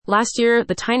Last year,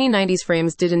 the tiny 90s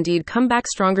frames did indeed come back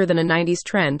stronger than a 90s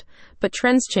trend, but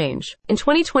trends change. In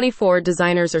 2024,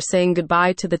 designers are saying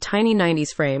goodbye to the tiny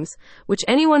 90s frames, which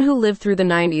anyone who lived through the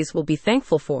 90s will be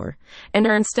thankful for, and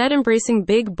are instead embracing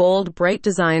big, bold, bright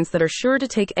designs that are sure to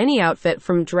take any outfit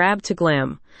from drab to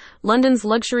glam. London's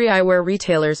luxury eyewear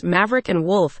retailers Maverick and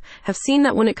Wolf have seen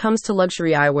that when it comes to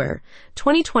luxury eyewear,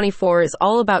 2024 is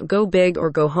all about go big or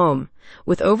go home,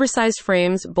 with oversized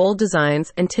frames, bold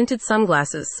designs, and tinted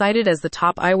sunglasses cited as the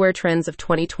top eyewear trends of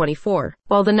 2024.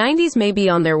 While the 90s may be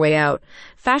on their way out,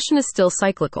 fashion is still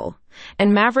cyclical,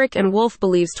 and Maverick and Wolf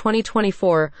believes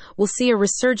 2024 will see a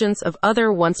resurgence of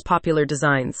other once popular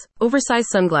designs. Oversized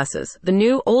sunglasses, the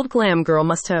new old glam girl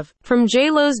must-have. From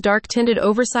J.Lo's dark-tinted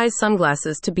oversized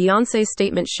sunglasses to Beyoncé's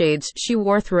statement shades she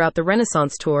wore throughout the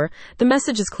Renaissance tour, the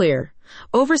message is clear.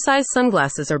 Oversized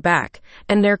sunglasses are back,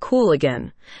 and they're cool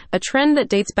again. A trend that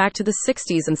dates back to the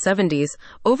 60s and 70s,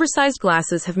 oversized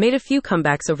glasses have made a few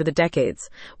comebacks over the decades,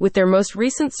 with their most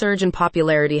recent surge in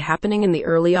popularity happening in the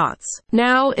early aughts.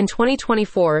 Now, in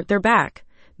 2024, they're back.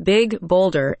 Big,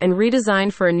 bolder, and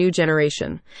redesigned for a new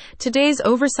generation. Today's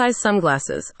oversized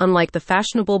sunglasses, unlike the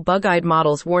fashionable bug-eyed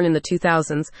models worn in the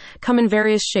 2000s, come in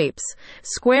various shapes.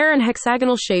 Square and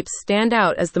hexagonal shapes stand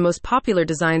out as the most popular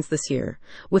designs this year,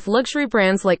 with luxury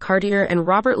brands like Cartier and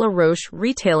Robert La Roche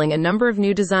retailing a number of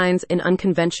new designs in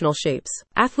unconventional shapes.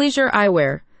 Athleisure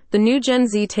eyewear, the new Gen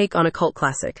Z take on a cult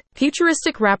classic.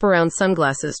 Futuristic wraparound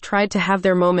sunglasses tried to have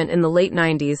their moment in the late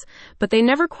 90s, but they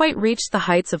never quite reached the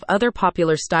heights of other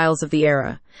popular styles of the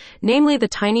era, namely the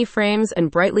tiny frames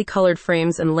and brightly colored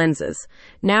frames and lenses.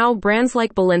 Now, brands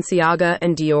like Balenciaga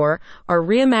and Dior are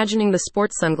reimagining the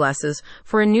sports sunglasses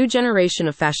for a new generation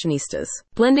of fashionistas.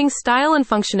 Blending style and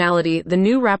functionality, the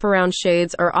new wraparound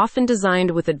shades are often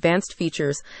designed with advanced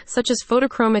features, such as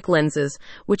photochromic lenses,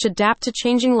 which adapt to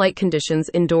changing light conditions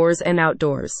indoors and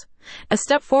outdoors. A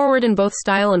step forward in both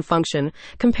style and function,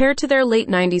 compared to their late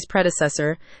 90s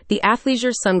predecessor, the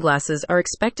athleisure sunglasses are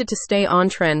expected to stay on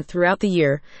trend throughout the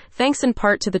year, thanks in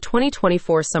part to the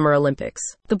 2024 Summer Olympics.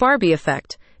 The Barbie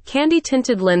effect.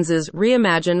 Candy-tinted lenses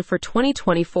reimagined for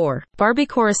 2024. Barbie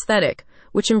core aesthetic,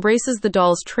 which embraces the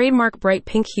doll's trademark bright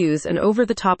pink hues and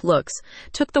over-the-top looks,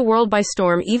 took the world by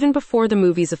storm even before the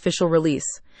movie's official release.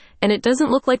 And it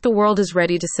doesn't look like the world is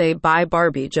ready to say bye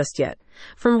Barbie just yet.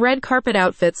 From red carpet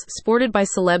outfits sported by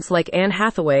celebs like Anne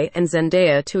Hathaway and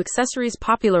Zendaya to accessories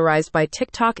popularized by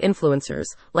TikTok influencers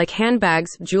like handbags,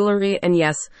 jewelry, and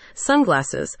yes,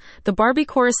 sunglasses, the Barbie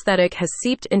core aesthetic has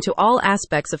seeped into all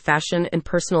aspects of fashion and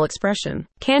personal expression.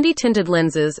 Candy-tinted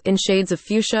lenses in shades of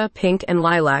fuchsia, pink, and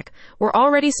lilac were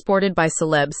already sported by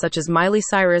celebs such as Miley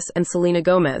Cyrus and Selena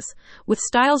Gomez, with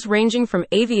styles ranging from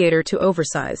aviator to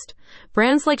oversized.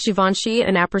 Brands like Givenchy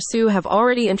and Aperçu have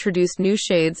already introduced new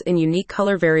shades in unique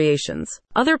color variations.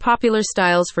 Other popular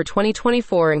styles for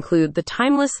 2024 include the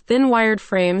timeless thin-wired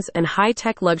frames and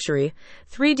high-tech luxury,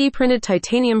 3D printed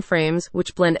titanium frames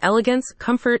which blend elegance,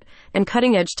 comfort, and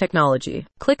cutting-edge technology.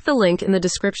 Click the link in the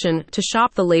description to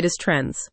shop the latest trends.